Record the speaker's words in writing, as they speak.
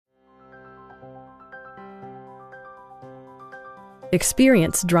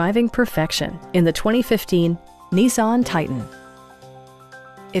Experience driving perfection in the 2015 Nissan Titan.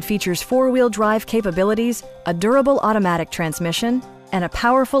 It features four-wheel drive capabilities, a durable automatic transmission, and a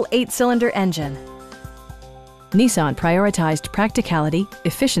powerful 8-cylinder engine. Nissan prioritized practicality,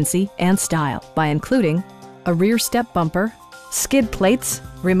 efficiency, and style by including a rear step bumper, skid plates,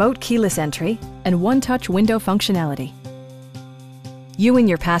 remote keyless entry, and one-touch window functionality. You and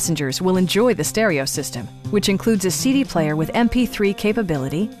your passengers will enjoy the stereo system, which includes a CD player with MP3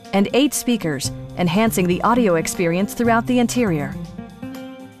 capability and 8 speakers, enhancing the audio experience throughout the interior.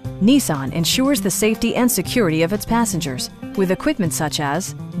 Nissan ensures the safety and security of its passengers with equipment such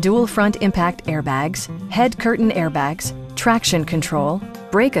as dual front impact airbags, head curtain airbags, traction control,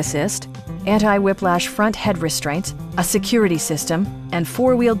 brake assist, anti-whiplash front head restraints, a security system, and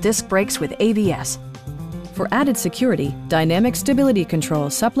 4-wheel disc brakes with ABS. For added security, dynamic stability control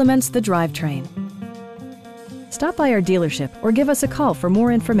supplements the drivetrain. Stop by our dealership or give us a call for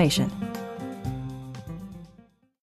more information.